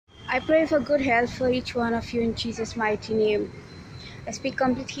I pray for good health for each one of you in Jesus' mighty name. I speak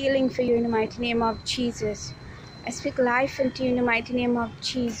complete healing for you in the mighty name of Jesus. I speak life into you in the mighty name of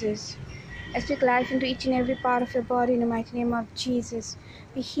Jesus. I speak life into each and every part of your body in the mighty name of Jesus.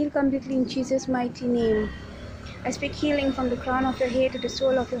 Be healed completely in Jesus' mighty name. I speak healing from the crown of your head to the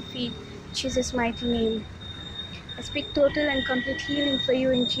sole of your feet in Jesus' mighty name. I speak total and complete healing for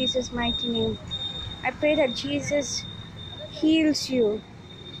you in Jesus' mighty name. I pray that Jesus heals you.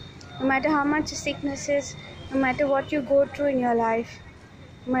 No matter how much the sickness is, no matter what you go through in your life,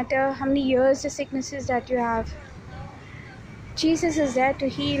 no matter how many years the sickness is that you have, Jesus is there to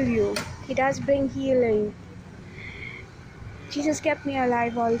heal you. He does bring healing. Jesus kept me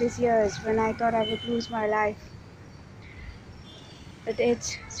alive all these years when I thought I would lose my life. But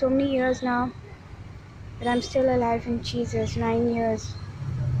it's so many years now that I'm still alive in Jesus. 9 years.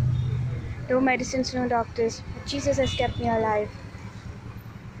 No medicines, no doctors. But Jesus has kept me alive.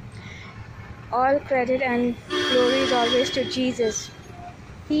 All credit and glory is always to Jesus.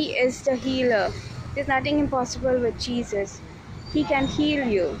 He is the healer. There's nothing impossible with Jesus. He can heal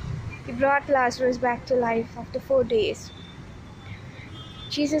you. He brought Lazarus back to life after 4 days.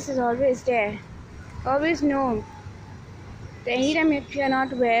 Jesus is always there. Always know that anytime if you are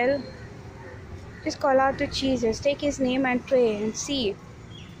not well, just call out to Jesus. Take His name and pray and see.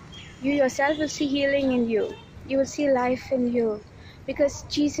 You yourself will see healing in you. You will see life in you. Because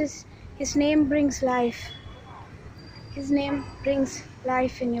Jesus, His name brings life. His name brings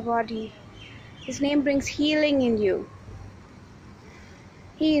life in your body. His name brings healing in you.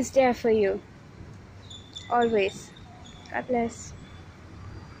 He is there for you. Always. God bless.